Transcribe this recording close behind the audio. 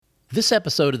This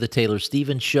episode of The Taylor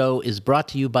Stevens Show is brought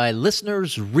to you by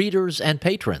listeners, readers, and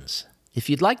patrons. If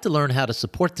you'd like to learn how to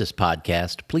support this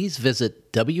podcast, please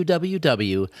visit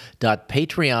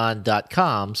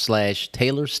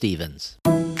www.patreon.com/Taylor Stevens.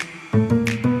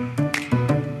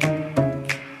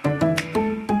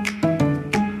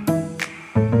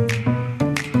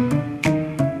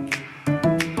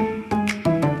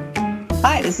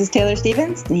 This is Taylor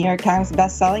Stevens, New York Times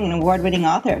bestselling and award-winning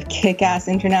author of kick-ass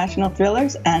international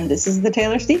thrillers, and this is The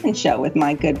Taylor Stevens Show with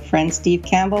my good friend Steve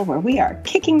Campbell, where we are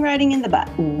kicking writing in the butt,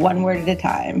 one word at a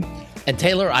time. And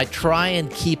Taylor, I try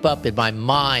and keep up in my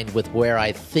mind with where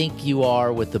I think you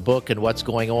are with the book and what's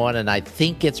going on, and I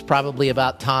think it's probably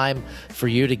about time for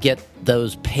you to get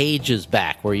those pages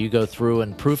back where you go through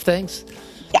and proof things?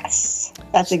 Yes,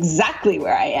 that's exactly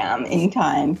where I am in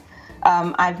time.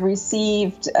 I've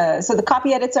received, so the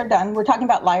copy edits are done. We're talking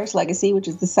about Liar's Legacy, which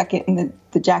is the second in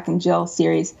the Jack and Jill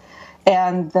series.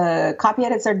 And the copy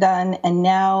edits are done. And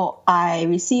now I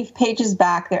receive pages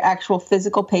back. They're actual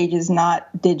physical pages, not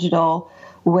digital,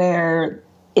 where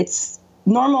it's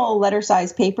normal letter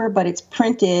size paper, but it's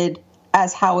printed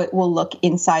as how it will look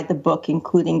inside the book,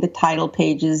 including the title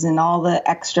pages and all the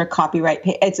extra copyright.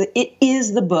 It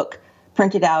is the book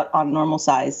printed out on normal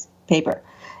size paper.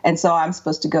 And so I'm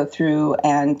supposed to go through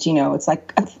and, it's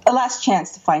like a last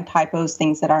chance to find typos,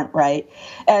 things that aren't right.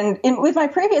 And with my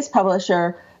previous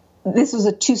publisher, this was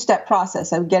a two-step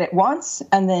process. I would get it once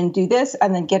and then do this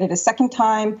and then get it a second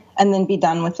time and then be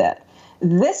done with it.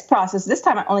 This process, this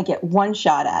time I only get one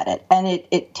shot at it. And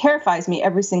it terrifies me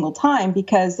every single time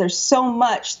because there's so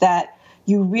much that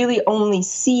you really only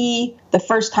see the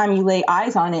first time you lay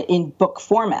eyes on it in book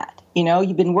format.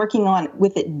 You've been working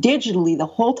with it digitally the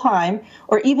whole time,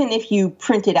 or even if you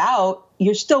print it out,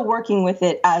 you're still working with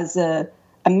it as a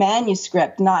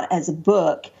manuscript, not as a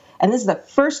book. And this is the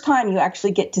first time you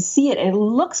actually get to see it, and it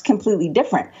looks completely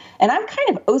different. And I'm kind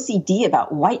of OCD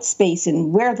about white space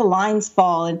and where the lines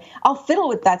fall, and I'll fiddle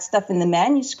with that stuff in the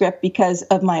manuscript because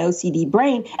of my OCD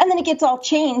brain, and then it gets all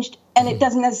changed, and it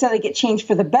doesn't necessarily get changed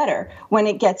for the better when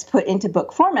it gets put into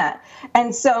book format.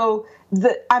 And so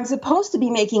I'm supposed to be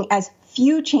making as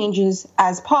few changes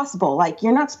as possible. Like,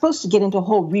 you're not supposed to get into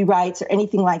whole rewrites or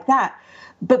anything like that.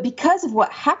 But because of what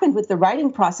happened with the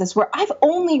writing process, where I've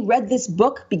only read this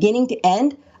book beginning to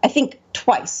end, I think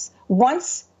twice.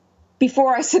 Once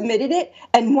before I submitted it,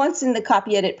 and once in the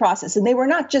copy edit process. And they were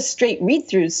not just straight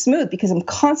read-throughs smooth, because I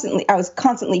was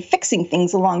constantly fixing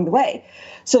things along the way.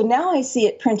 So now I see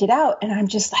it printed out, and I'm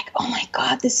just like, oh my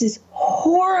God, this is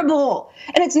horrible.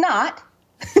 And it's not.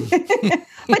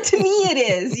 But to me it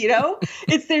is,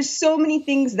 there's so many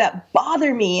things that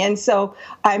bother me. And so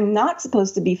I'm not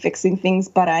supposed to be fixing things,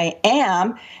 but I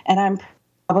am. And I'm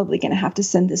probably going to have to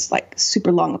send this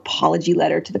super long apology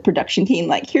letter to the production team.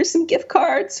 Like, here's some gift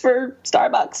cards for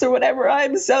Starbucks or whatever.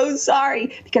 I'm so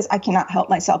sorry, because I cannot help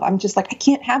myself. I'm just like, I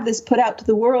can't have this put out to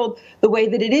the world the way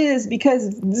that it is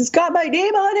because it's got my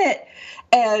name on it.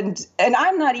 And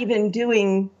I'm not even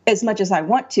doing as much as I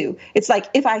want to. It's like,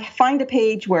 if I find a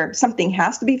page where something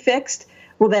has to be fixed,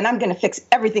 well, then I'm going to fix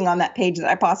everything on that page that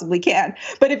I possibly can.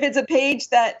 But if it's a page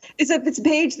that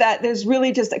there's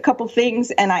really just a couple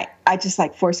things, and I just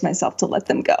force myself to let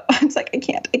them go. It's like, I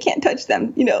can't touch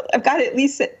them. I've got to at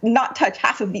least not touch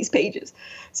half of these pages.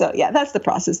 So yeah, that's the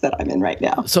process that I'm in right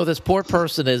now. So this poor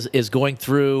person is going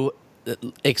through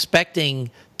expecting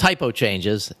typo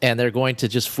changes, and they're going to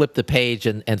just flip the page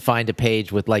and find a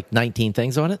page with 19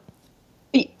 things on it?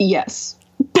 Yes.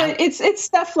 But it's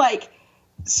stuff like,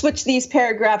 switch these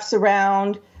paragraphs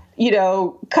around,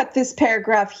 cut this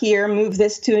paragraph here, move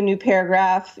this to a new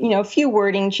paragraph, a few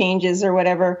wording changes or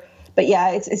whatever. But yeah,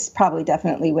 it's probably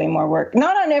definitely way more work.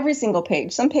 Not on every single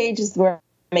page. Some pages where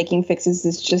making fixes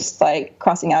is just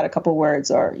crossing out a couple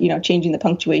words or, changing the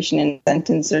punctuation in a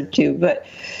sentence or two. But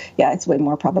yeah, it's way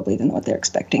more probably than what they're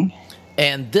expecting.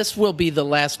 And this will be the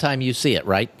last time you see it,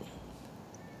 right?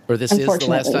 Or this is the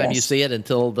last time you see it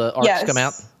until the arcs come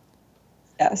out?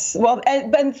 Yes. Well,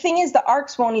 but the thing is, the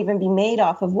arcs won't even be made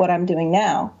off of what I'm doing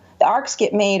now. The arcs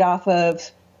get made off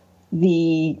of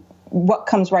what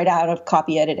comes right out of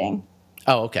copy editing.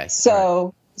 Oh, okay.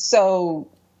 So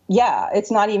yeah, it's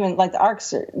not even like the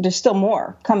arcs there's still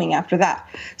more coming after that.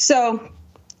 So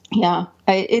yeah,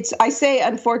 I say,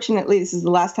 unfortunately, this is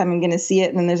the last time I'm going to see it.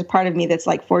 And then there's a part of me that's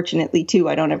like, fortunately too,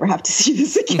 I don't ever have to see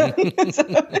this again.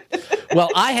 Well,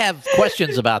 I have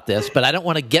questions about this, but I don't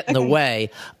want to get in the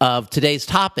way of today's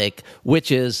topic,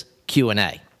 which is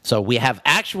Q&A. So we have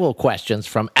actual questions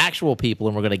from actual people,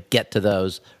 and we're going to get to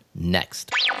those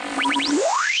next.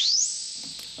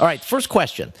 All right, first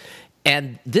question.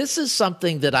 And this is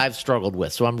something that I've struggled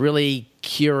with, so I'm really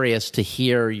curious to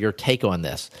hear your take on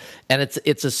this. And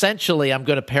it's essentially, I'm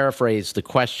going to paraphrase the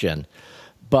question,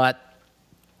 but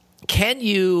can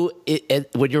you,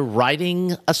 when you're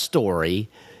writing a story,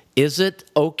 is it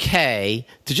okay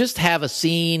to just have a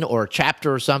scene or a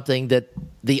chapter or something that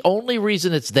the only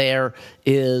reason it's there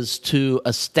is to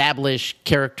establish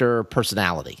character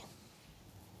personality?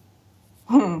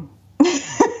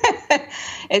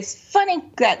 It's funny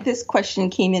that this question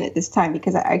came in at this time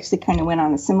because I actually kind of went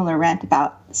on a similar rant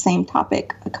about the same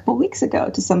topic a couple weeks ago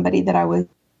to somebody that I was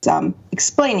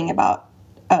explaining about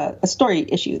a story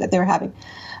issue that they were having.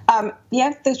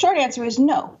 The short answer is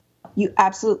no. You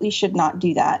absolutely should not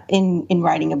do that in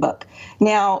writing a book.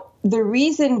 Now, the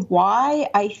reason why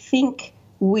I think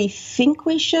we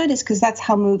should is because that's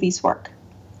how movies work.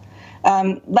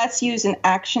 Let's use an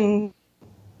action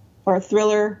or a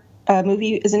thriller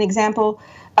movie as an example.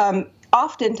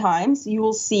 Oftentimes, you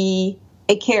will see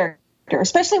a character,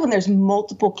 especially when there's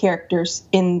multiple characters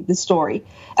in the story,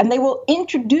 and they will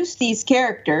introduce these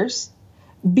characters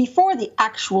before the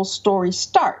actual story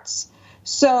starts.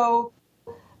 So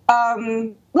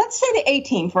let's say the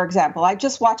A-Team, for example. I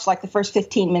just watched like the first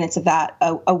 15 minutes of that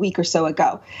a week or so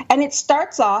ago. And it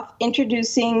starts off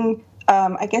introducing,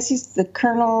 I guess he's the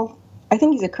colonel. I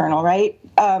think he's a colonel, right?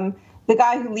 The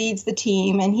guy who leads the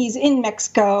team, and he's in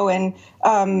Mexico, and,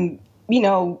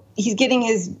 he's getting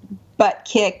his butt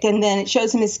kicked, and then it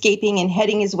shows him escaping and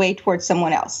heading his way towards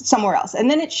somewhere else. And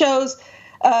then it shows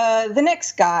the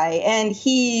next guy, and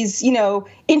he's,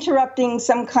 interrupting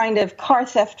some kind of car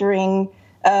theft ring.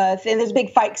 There's a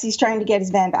big fight because he's trying to get his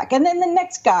van back. And then the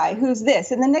next guy, who's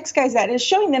this, and the next guy's that, is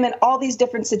showing them in all these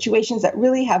different situations that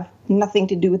really have nothing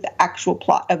to do with the actual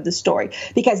plot of the story.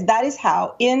 Because that is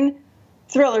how, in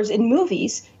thrillers, in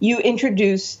movies, you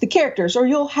introduce the characters. Or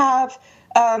you'll have,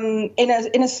 in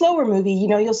a slower movie,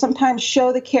 you'll sometimes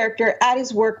show the character at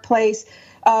his workplace,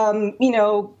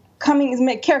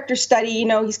 character study,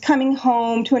 he's coming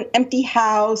home to an empty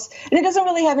house, and it doesn't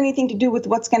really have anything to do with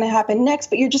what's going to happen next,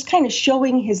 but you're just kind of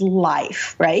showing his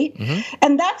life, right? Mm-hmm.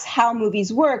 And that's how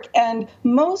movies work. And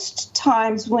most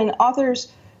times when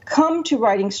authors come to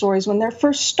writing stories, when they're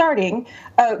first starting,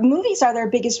 movies are their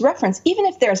biggest reference, even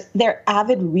if they're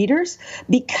avid readers,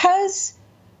 because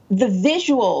the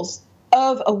visuals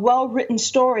of a well-written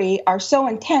story are so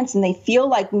intense and they feel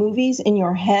like movies in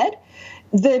your head.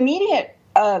 The immediate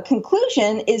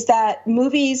conclusion is that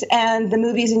movies and the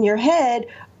movies in your head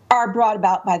are brought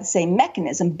about by the same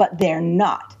mechanism, but they're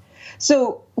not.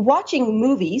 So watching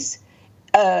movies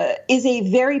is a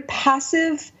very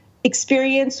passive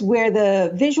experience where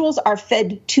the visuals are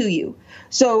fed to you.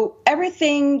 So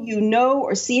everything you know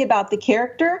or see about the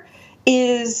character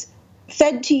is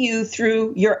fed to you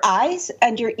through your eyes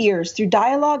and your ears, through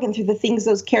dialogue and through the things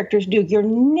those characters do. You're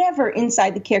never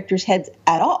inside the characters' heads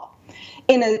at all.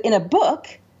 In a book,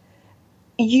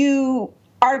 you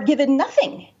are given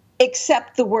nothing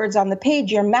except the words on the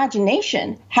page. Your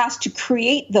imagination has to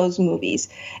create those movies.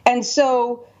 And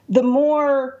so the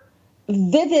more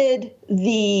vivid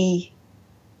the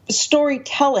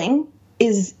storytelling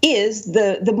is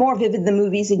the more vivid the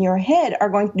movies in your head are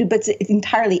going to do, but it's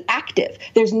entirely active.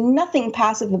 There's nothing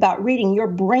passive about reading. Your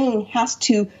brain has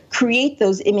to create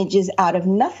those images out of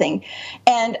nothing.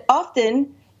 And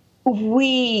often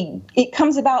it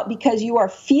comes about because you are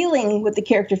feeling what the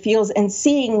character feels and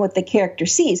seeing what the character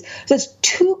sees. So it's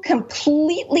two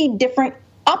completely different,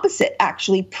 opposite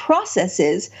actually,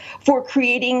 processes for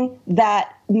creating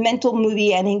that mental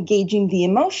movie and engaging the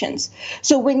emotions.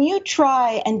 So when you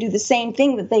try and do the same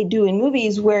thing that they do in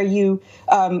movies, where you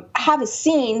have a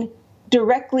scene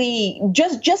directly,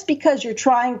 just because you're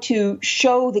trying to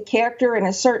show the character in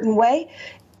a certain way,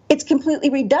 it's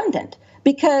completely redundant.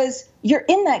 Because you're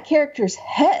in that character's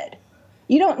head.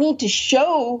 You don't need to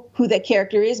show who that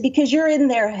character is because you're in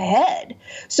their head.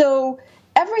 So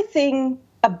everything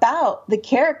about the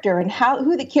character and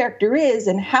who the character is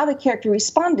and how the character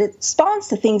responds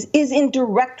to things is in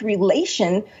direct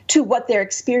relation to what they're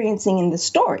experiencing in the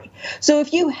story. So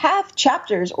if you have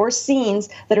chapters or scenes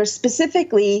that are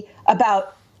specifically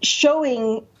about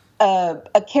showing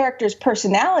a character's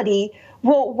personality,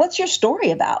 well, what's your story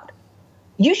about?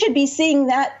 You should be seeing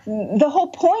that the whole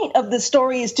point of the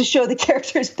story is to show the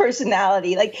character's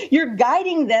personality. Like, you're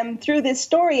guiding them through this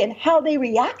story, and how they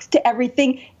react to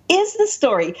everything is the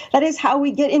story. That is how we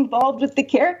get involved with the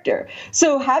character.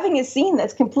 So having a scene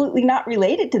that's completely not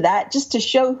related to that, just to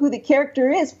show who the character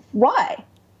is, why?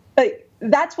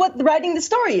 That's what writing the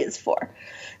story is for.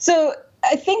 So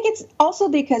I think it's also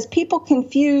because people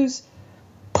confuse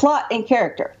plot and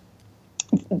character.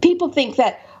 People think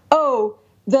that,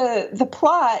 the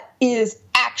plot is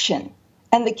action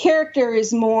and the character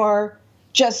is more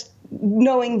just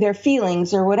knowing their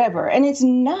feelings or whatever. And it's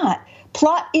not.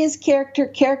 Plot is character,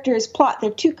 character is plot.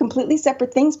 They're two completely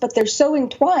separate things, but they're so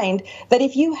entwined that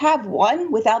if you have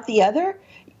one without the other,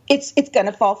 it's going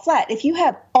to fall flat. If you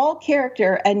have all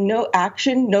character and no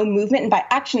action, no movement, and by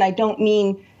action I don't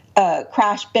mean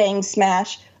crash, bang,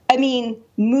 smash, I mean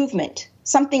movement.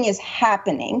 Something is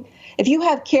happening. If you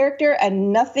have character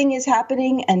and nothing is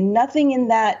happening and nothing in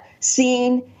that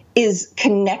scene is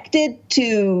connected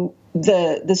to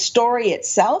the story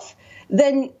itself,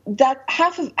 then that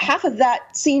half of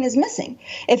that scene is missing.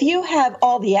 If you have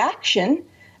all the action,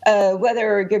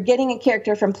 whether you're getting a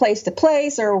character from place to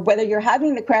place or whether you're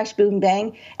having the crash, boom,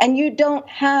 bang, and you don't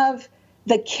have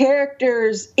the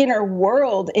character's inner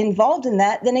world involved in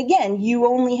that, then again, you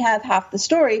only have half the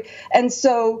story. And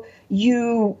so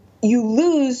you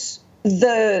lose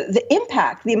the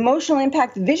impact, the emotional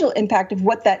impact, the visual impact of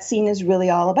what that scene is really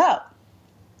all about.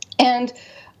 And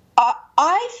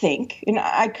I think, and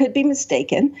I could be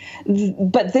mistaken,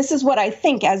 but this is what I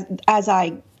think as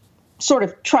I sort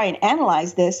of try and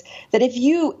analyze this, that if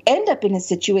you end up in a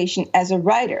situation as a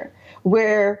writer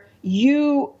where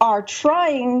you are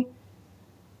trying,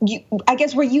 I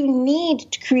guess where you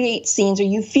need to create scenes or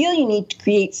you feel you need to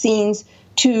create scenes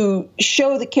to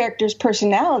show the character's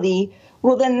personality,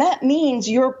 well, then that means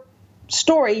your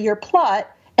story, your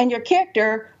plot, and your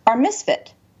character are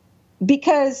misfit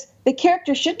because the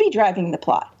character should be driving the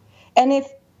plot. And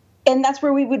that's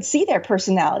where we would see their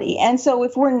personality. And so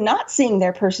if we're not seeing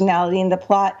their personality in the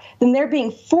plot, then they're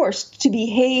being forced to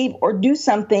behave or do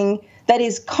something that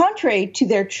is contrary to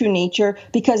their true nature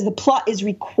because the plot is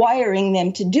requiring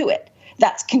them to do it.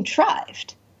 That's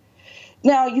contrived.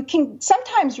 Now, you can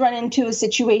sometimes run into a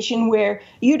situation where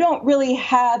you don't really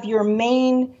have your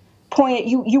main point.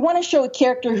 You want to show a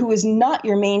character who is not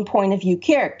your main point of view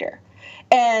character.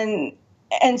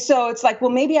 And so it's like, well,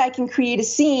 maybe I can create a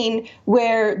scene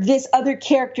where this other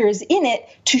character is in it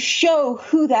to show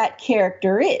who that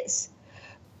character is.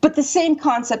 But the same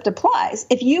concept applies.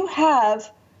 If you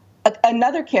have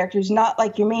another character who's not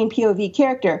like your main POV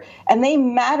character and they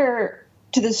matter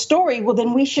to the story, well,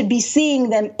 then we should be seeing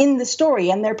them in the story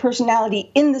and their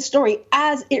personality in the story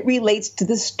as it relates to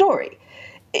the story.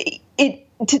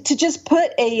 To just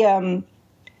put a...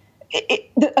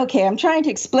 okay, I'm trying to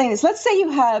explain this. Let's say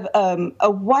you have a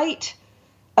white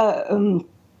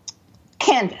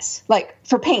canvas, like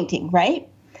for painting, right?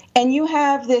 And you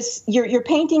have this. You're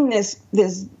painting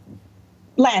this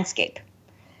landscape,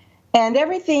 and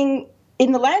everything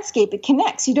in the landscape it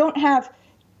connects. You don't have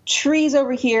trees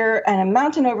over here and a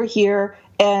mountain over here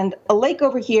and a lake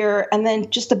over here, and then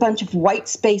just a bunch of white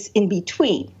space in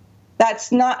between.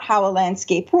 That's not how a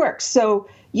landscape works. So,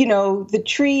 the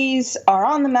trees are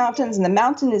on the mountains and the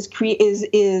mountain is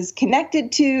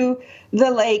connected to the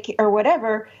lake or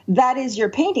whatever. That is your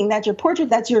painting. That's your portrait.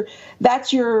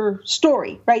 That's your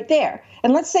story right there.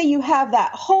 And let's say you have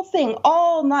that whole thing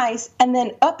all nice. And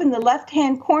then up in the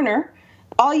left-hand corner,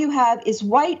 all you have is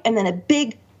white and then a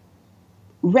big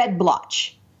red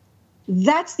blotch.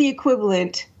 That's the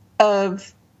equivalent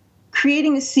of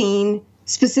creating a scene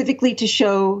specifically to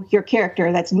show your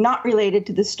character that's not related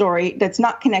to the story, that's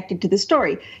not connected to the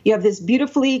story. You have this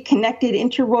beautifully connected,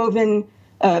 interwoven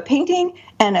painting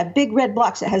and a big red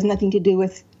blotch that has nothing to do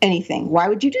with anything. Why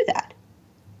would you do that?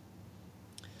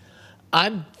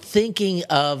 I'm thinking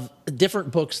of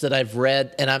different books that I've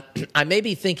read, and I may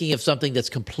be thinking of something that's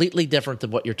completely different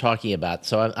than what you're talking about.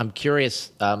 So I'm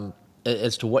curious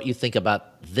as to what you think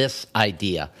about this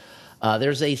idea.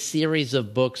 There's a series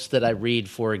of books that I read,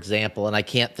 for example, and I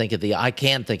can think of the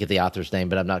author's name,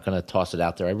 but I'm not going to toss it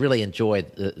out there. I really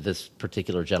enjoyed this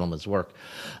particular gentleman's work.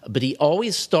 But he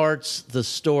always starts the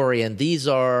story, and these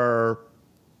are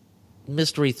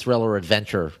mystery, thriller,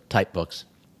 adventure type books.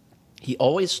 He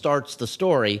always starts the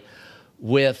story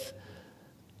with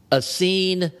a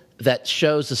scene that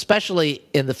shows, especially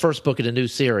in the first book in a new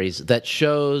series, that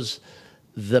shows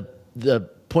the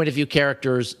point of view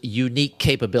character's unique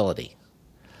capability.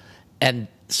 And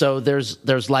so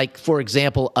there's like, for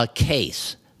example, a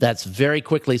case that's very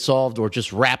quickly solved or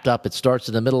just wrapped up. It starts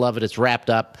in the middle of it, it's wrapped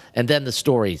up, and then the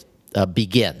story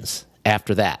begins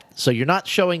after that. So you're not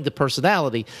showing the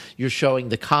personality, you're showing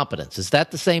the competence. Is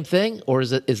that the same thing, or is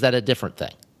that a different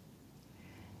thing?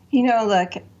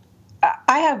 Look,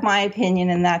 I have my opinion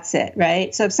and that's it,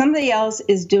 right? So if somebody else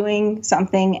is doing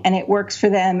something and it works for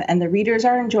them and the readers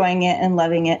are enjoying it and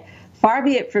loving it, far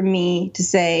be it from me to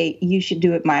say you should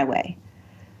do it my way.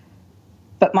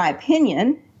 But my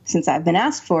opinion, since I've been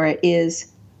asked for it,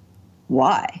 is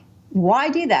why? Why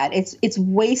do that? It's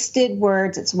wasted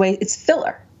words. It's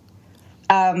filler.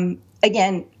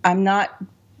 Again, I'm not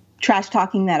trash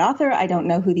talking that author. I don't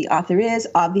know who the author is.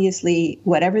 Obviously,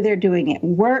 whatever they're doing, it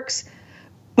works.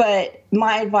 But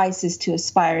my advice is to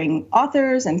aspiring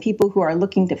authors and people who are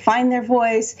looking to find their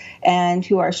voice and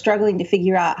who are struggling to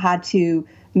figure out how to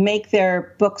make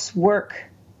their books work.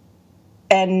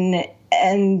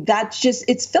 And that's just,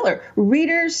 it's filler.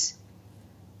 Readers,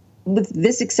 with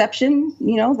this exception,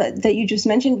 that you just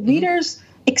mentioned, readers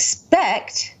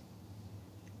expect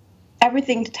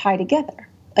everything to tie together.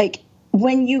 Like,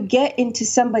 when you get into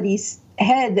somebody's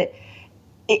head, that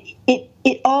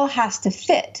it all has to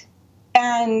fit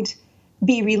and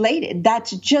be related.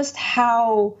 That's just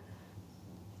how,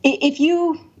 if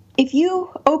you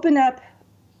open up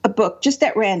a book just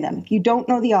at random, if you don't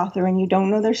know the author and you don't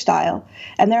know their style,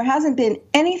 and there hasn't been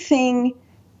anything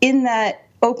in that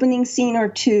opening scene or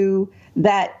two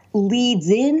that leads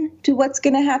in to what's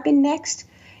going to happen next,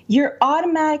 your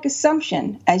automatic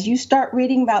assumption as you start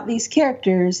reading about these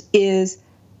characters is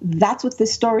that's what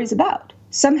this story's about.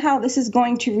 Somehow this is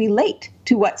going to relate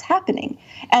to what's happening.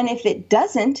 And if it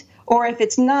doesn't, or if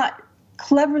it's not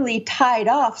cleverly tied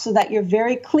off so that you're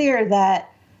very clear that,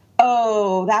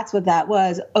 oh, that's what that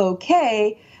was,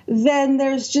 okay, then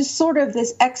there's just sort of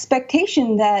this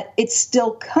expectation that it's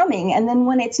still coming. And then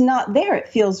when it's not there, it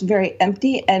feels very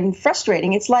empty and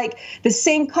frustrating. It's like the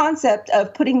same concept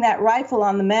of putting that rifle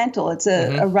on the mantle. It's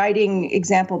a writing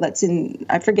example that's in,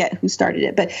 I forget who started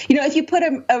it, but if you put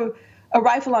a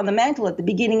rifle on the mantle at the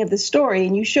beginning of the story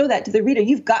and you show that to the reader,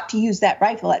 you've got to use that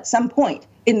rifle at some point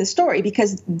in the story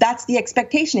because that's the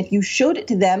expectation. If you showed it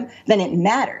to them, then it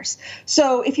matters.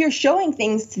 So if you're showing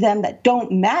things to them that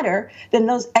don't matter, then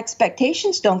those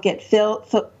expectations don't get filled.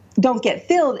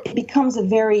 It becomes a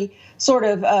very sort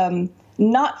of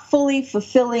not fully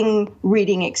fulfilling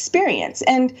reading experience.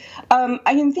 And I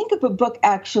can think of a book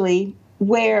actually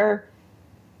where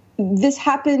this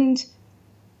happened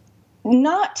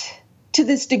not to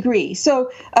this degree.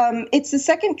 So it's the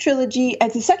second trilogy,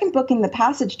 it's the second book in the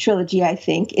Passage trilogy, I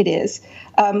think it is,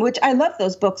 which I love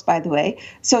those books, by the way.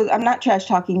 So I'm not trash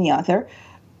talking the author,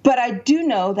 but I do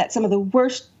know that some of the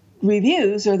worst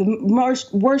reviews or the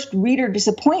worst reader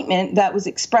disappointment that was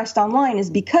expressed online is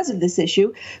because of this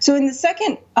issue. So in the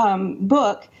second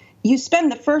book, you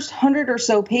spend the first 100 or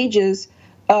so pages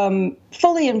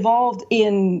fully involved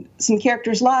in some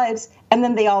characters' lives, and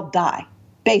then they all die.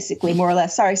 Basically, more or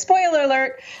less. Sorry, spoiler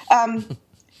alert.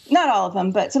 Not all of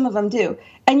them, but some of them do.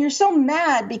 And you're so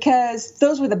mad because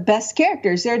those were the best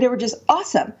characters. They were just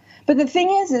awesome. But the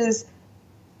thing is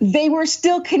they were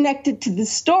still connected to the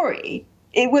story.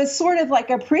 It was sort of like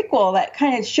a prequel that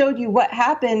kind of showed you what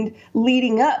happened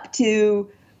leading up to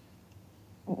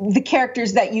the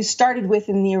characters that you started with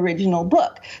in the original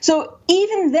book. So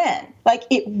even then, like,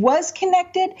 it was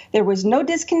connected. There was no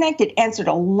disconnect. It answered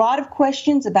a lot of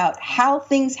questions about how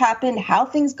things happened, how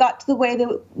things got to the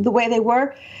way they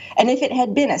were. And if it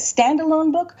had been a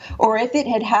standalone book, or if it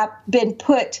had been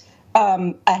put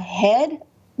ahead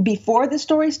before the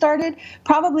story started,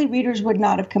 probably readers would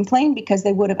not have complained because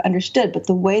they would have understood. But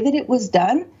the way that it was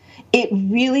done, it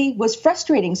really was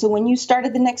frustrating. So when you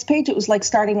started the next page, it was like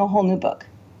starting a whole new book.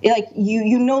 Like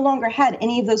you no longer had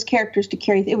any of those characters to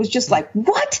carry. It was just like,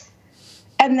 what?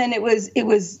 And then it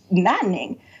was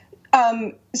maddening.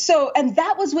 And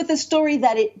that was with a story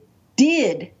that it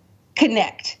did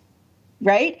connect,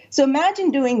 right? So imagine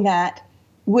doing that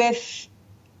with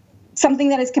something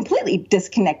that is completely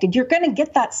disconnected. You're going to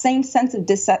get that same sense of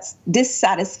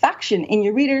dissatisfaction in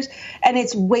your readers, and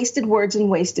it's wasted words and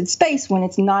wasted space when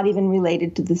it's not even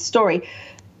related to the story.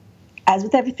 As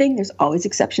with everything, there's always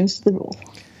exceptions to the rule.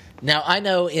 Now, I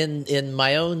know in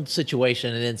my own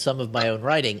situation and in some of my own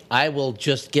writing, I will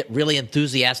just get really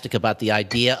enthusiastic about the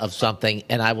idea of something,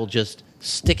 and I will just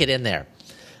stick it in there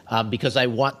because I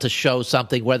want to show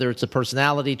something, whether it's a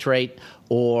personality trait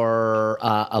or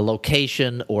a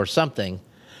location or something.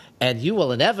 And you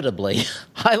will inevitably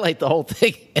highlight the whole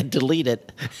thing and delete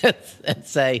it and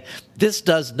say, this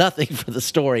does nothing for the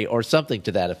story or something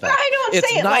to that effect. I don't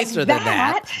say it nicer like than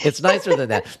that. It's nicer than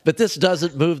that. But this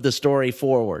doesn't move the story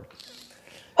forward.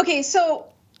 Okay,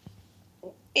 so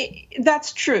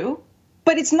that's true.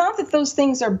 But it's not that those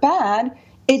things are bad.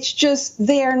 It's just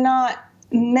they are not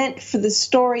meant for the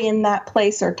story in that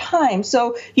place or time.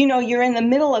 So, you're in the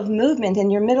middle of movement and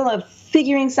you're middle of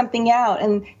figuring something out,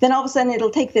 and then all of a sudden it'll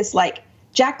take this like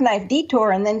jackknife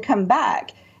detour and then come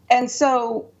back. And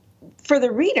so for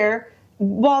the reader,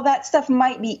 while that stuff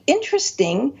might be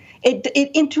interesting, it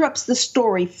interrupts the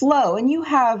story flow. And you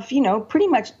have, pretty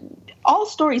much all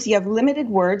stories, you have limited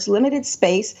words, limited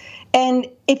space. And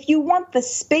if you want the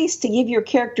space to give your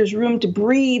characters room to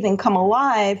breathe and come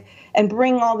alive, and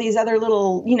bring all these other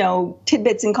little,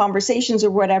 tidbits and conversations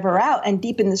or whatever out and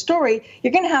deepen the story,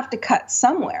 you're going to have to cut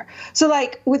somewhere. So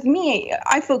like with me,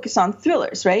 I focus on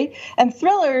thrillers, right? And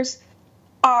thrillers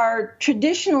are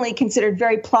traditionally considered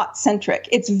very plot-centric.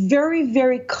 It's very,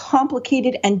 very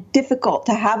complicated and difficult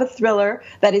to have a thriller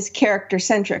that is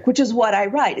character-centric, which is what I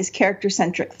write, is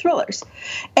character-centric thrillers.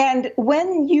 And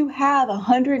when you have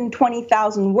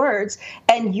 120,000 words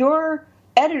and your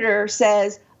editor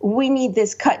says, we need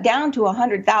this cut down to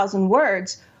 100,000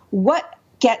 words, what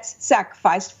gets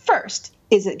sacrificed first?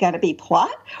 Is it going to be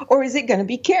plot or is it going to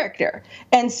be character?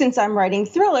 And since I'm writing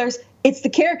thrillers, it's the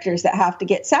characters that have to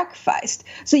get sacrificed.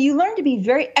 So you learn to be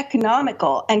very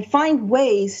economical and find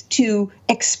ways to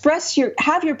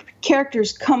have your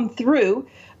characters come through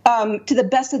to the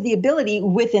best of the ability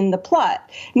within the plot.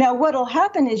 Now, what'll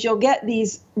happen is you'll get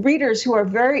these readers who are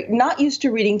very not used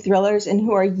to reading thrillers and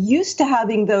who are used to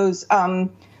having those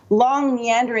long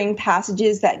meandering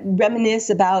passages that reminisce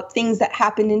about things that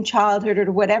happened in childhood or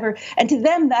whatever. And to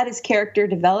them, that is character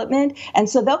development. And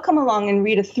so they'll come along and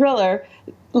read a thriller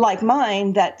like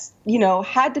mine that's,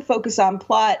 had to focus on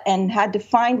plot and had to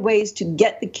find ways to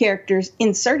get the characters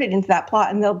inserted into that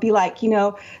plot. And they'll be like,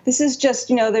 this is just,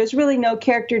 there's really no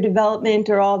character development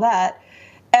or all that.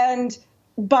 And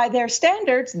by their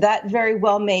standards, that very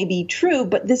well may be true,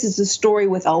 but this is a story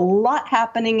with a lot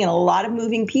happening and a lot of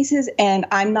moving pieces, and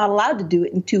I'm not allowed to do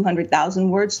it in 200,000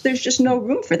 words. There's just no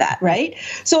room for that, right?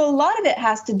 So a lot of it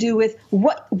has to do with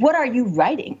what are you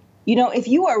writing? If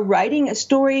you are writing a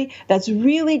story that's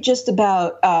really just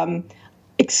about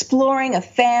exploring a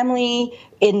family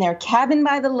in their cabin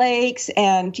by the lakes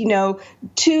and,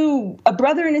 a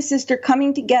brother and a sister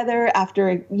coming together after,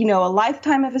 a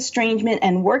lifetime of estrangement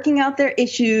and working out their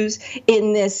issues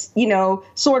in this,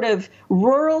 sort of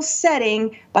rural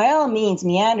setting, by all means,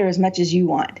 meander as much as you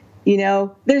want.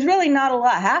 There's really not a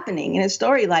lot happening in a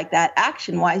story like that,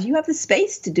 action-wise. You have the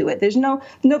space to do it. There's no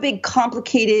big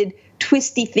complicated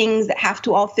twisty things that have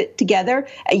to all fit together.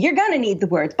 You're going to need the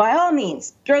words. By all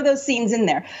means, throw those scenes in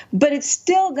there. But it's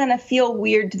still going to feel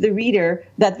weird to the reader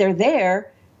that they're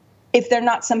there if they're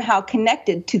not somehow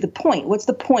connected to the point. What's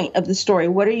the point of the story?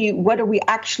 What are we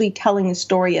actually telling a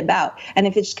story about? And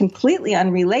if it's completely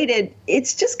unrelated,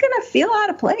 it's just going to feel out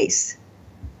of place.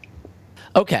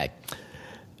 Okay.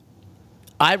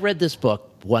 I read this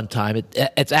book one time.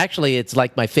 It's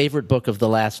like my favorite book of the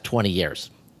last 20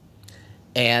 years.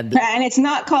 And it's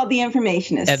not called The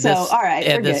Informationist. All right,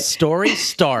 and the story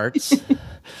starts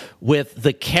with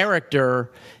the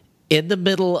character in the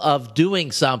middle of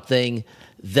doing something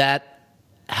that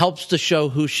helps to show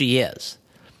who she is,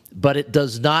 but it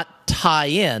does not tie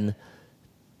in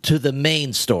to the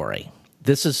main story.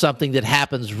 This is something that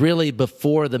happens really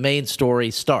before the main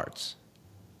story starts.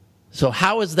 So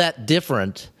how is that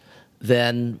different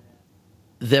than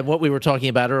what we were talking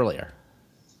about earlier?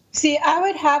 See, I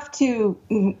would have to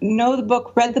know the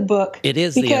book, read the book. It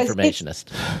is The Informationist.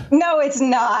 No, it's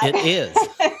not. It is.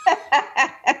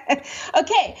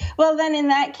 Okay, well then in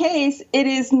that case, it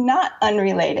is not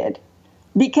unrelated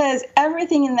because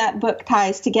everything in that book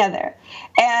ties together.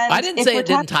 And I didn't say it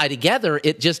didn't tie together.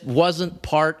 It just wasn't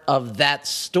part of that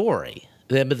story.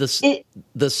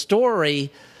 The story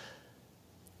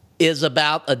is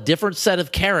about a different set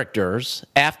of characters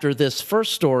after this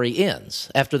first story ends.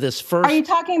 Are you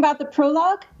talking about the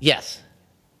prologue? Yes.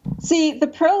 See, the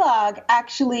prologue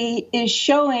actually is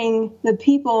showing the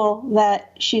people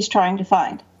that she's trying to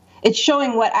find. It's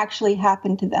showing what actually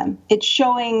happened to them. It's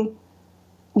showing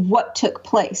what took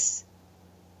place.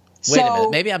 Wait a minute.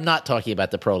 Maybe I'm not talking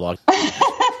about the prologue.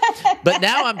 But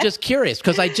now I'm just curious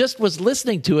because I just was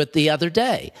listening to it the other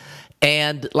day.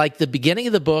 And like the beginning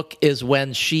of the book is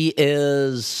when she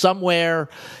is somewhere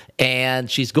and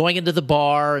she's going into the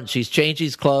bar and she's changing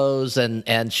clothes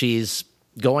and she's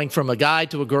going from a guy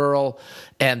to a girl.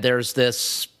 And there's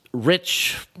this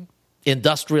rich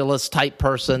industrialist type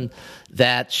person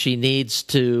that she needs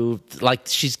to, like,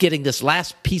 she's getting this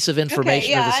last piece of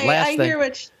information. Okay, or this last thing.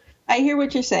 I hear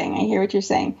what you're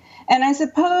saying. And I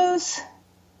suppose,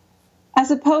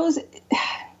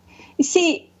 you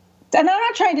see, and I'm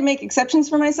not trying to make exceptions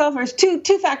for myself. There's two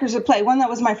factors at play. One, that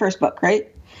was my first book,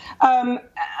 right? And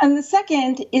the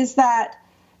second is that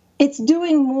it's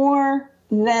doing more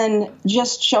than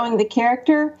just showing the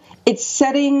character. It's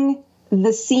setting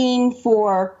the scene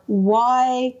for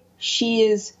why she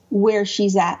is where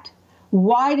she's at.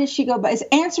 Why does she go back? It's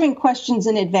answering questions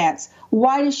in advance.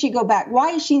 Why does she go back?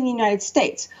 Why is she in the United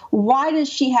States? Why does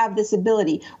she have this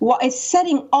ability? It's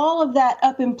setting all of that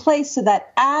up in place so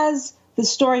that as the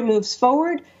story moves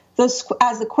forward,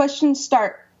 as the questions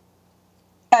start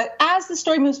as the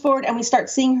story moves forward and we start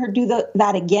seeing her do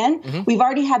that again, we've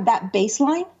already had that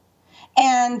baseline.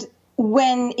 And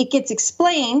when it gets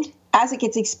explained,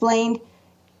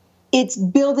 it's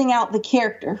building out the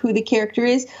character, who the character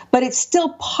is, but it's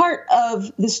still part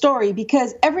of the story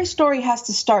because every story has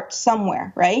to start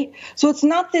somewhere, right? So it's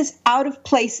not this out of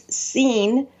place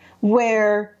scene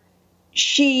where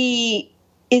she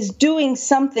is doing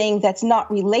something that's not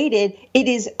related. It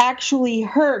is actually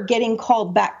her getting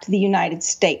called back to the United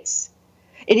States.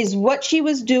 It is what she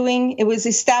was doing. It was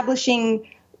establishing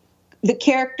the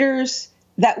characters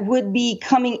that would be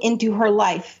coming into her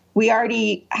life. We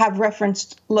already have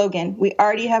referenced Logan. We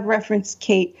already have referenced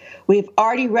Kate. We've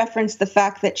already referenced the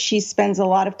fact that she spends a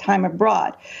lot of time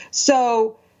abroad.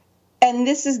 So, and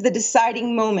this is the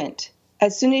deciding moment.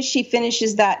 As soon as she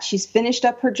finishes that, she's finished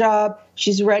up her job.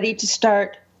 She's ready to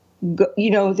start.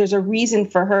 There's a reason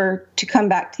for her to come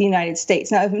back to the United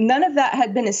States. Now, if none of that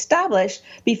had been established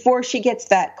before she gets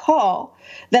that call,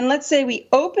 then let's say we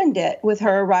opened it with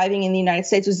her arriving in the United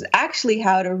States, which is actually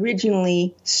how it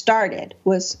originally started,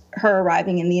 was her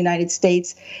arriving in the United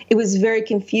States. It was very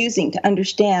confusing to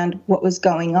understand what was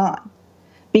going on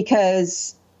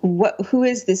because who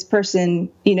is this person?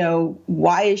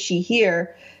 Why is she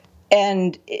here?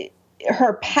 And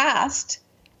her past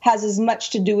has as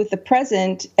much to do with the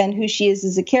present and who she is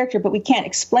as a character, but we can't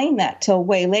explain that till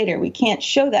way later. We can't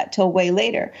show that till way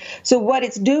later. So what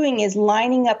it's doing is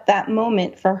lining up that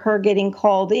moment for her getting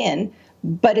called in,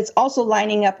 but it's also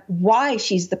lining up why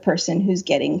she's the person who's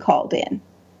getting called in.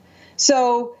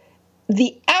 So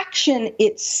the action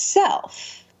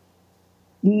itself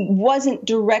wasn't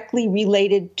directly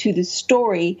related to the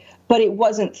story, but it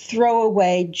wasn't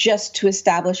throwaway just to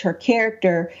establish her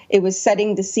character. It was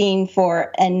setting the scene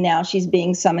for, and now she's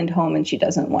being summoned home and she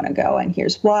doesn't want to go, and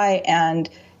here's why, and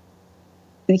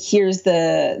here's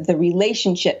the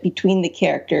relationship between the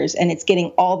characters, and it's getting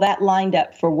all that lined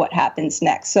up for what happens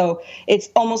next. So it's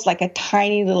almost like a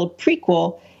tiny little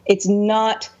prequel. It's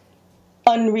not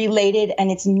unrelated,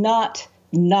 and it's not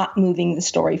moving the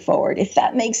story forward, if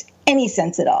that makes any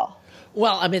sense at all.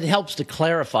 Well, I mean, it helps to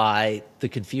clarify the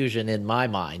confusion in my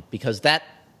mind because that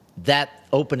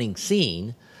opening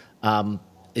scene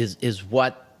is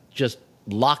what just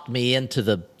locked me into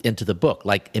the book,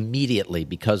 like immediately,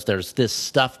 because there's this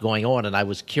stuff going on, and I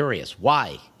was curious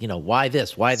why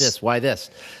this,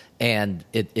 and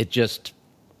it just,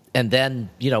 and then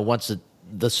once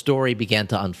the story began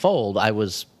to unfold, I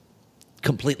was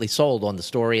completely sold on the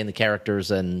story and the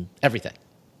characters and everything.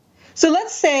 So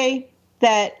let's say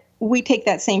that we take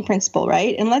that same principle,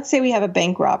 right? And let's say we have a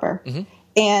bank robber,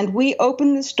 and we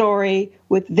open the story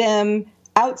with them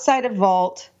outside a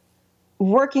vault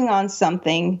working on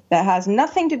something that has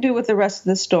nothing to do with the rest of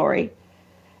the story.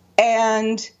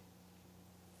 And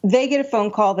they get a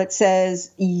phone call that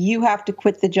says, you have to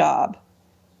quit the job.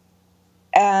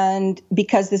 And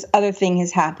because this other thing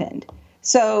has happened.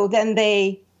 So then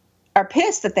they are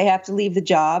pissed that they have to leave the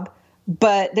job,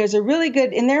 but there's a really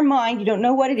good, in their mind, you don't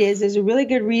know what it is, there's a really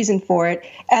good reason for it,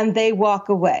 and they walk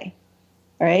away,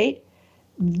 right?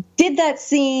 Did that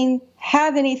scene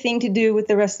have anything to do with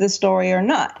the rest of the story or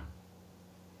not?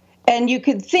 And you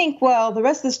could think, well, the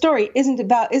rest of the story isn't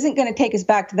going to take us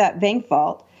back to that bank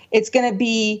vault. It's going to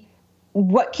be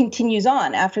what continues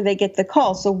on after they get the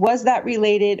call. So was that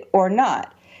related or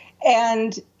not?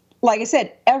 And like I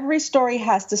said, every story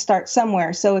has to start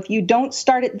somewhere. So if you don't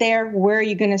start it there, where are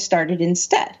you going to start it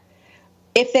instead?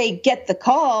 If they get the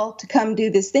call to come do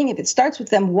this thing, if it starts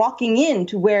with them walking in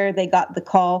to where they got the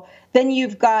call, then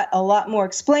you've got a lot more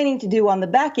explaining to do on the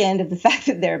back end of the fact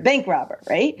that they're a bank robber,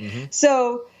 right?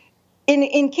 So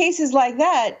in cases like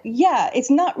that, yeah, it's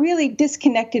not really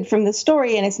disconnected from the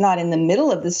story, and it's not in the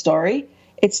middle of the story.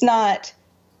 It's not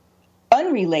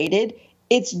unrelated.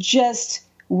 It's just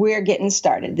we're getting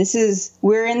started.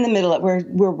 We're in the middle of,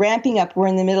 we're ramping up. We're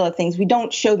in the middle of things. We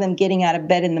don't show them getting out of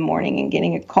bed in the morning and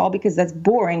getting a call because that's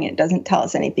boring. It doesn't tell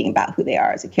us anything about who they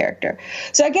are as a character.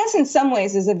 So I guess in some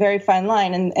ways there's a very fine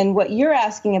line. And what you're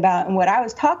asking about and what I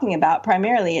was talking about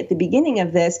primarily at the beginning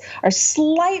of this are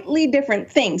slightly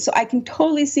different things. So I can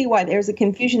totally see why there's a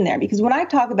confusion there, because when I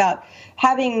talk about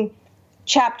having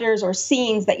chapters or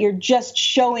scenes that you're just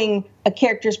showing a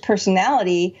character's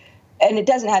personality, and it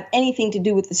doesn't have anything to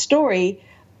do with the story,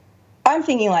 I'm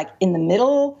thinking like in the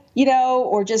middle,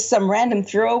 or just some random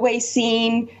throwaway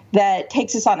scene that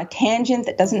takes us on a tangent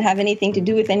that doesn't have anything to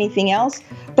do with anything else.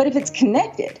 But if it's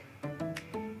connected,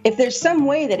 if there's some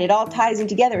way that it all ties in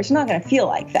together, it's not going to feel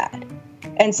like that.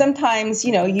 And sometimes,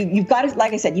 you've got to,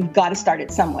 like I said, you've got to start it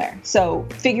somewhere. So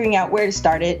figuring out where to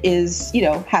start it is,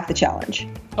 half the challenge.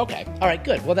 Okay. All right,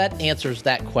 good. Well, that answers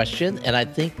that question. And I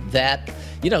think that,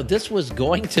 this was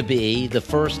going to be the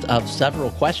first of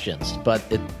several questions, but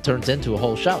it turns into a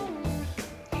whole show.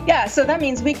 Yeah, so that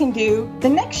means we can do the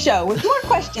next show with more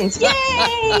questions.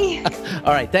 Yay!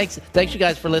 All right. Thanks you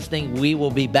guys for listening. We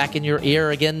will be back in your ear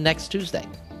again next Tuesday.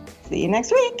 See you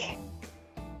next week.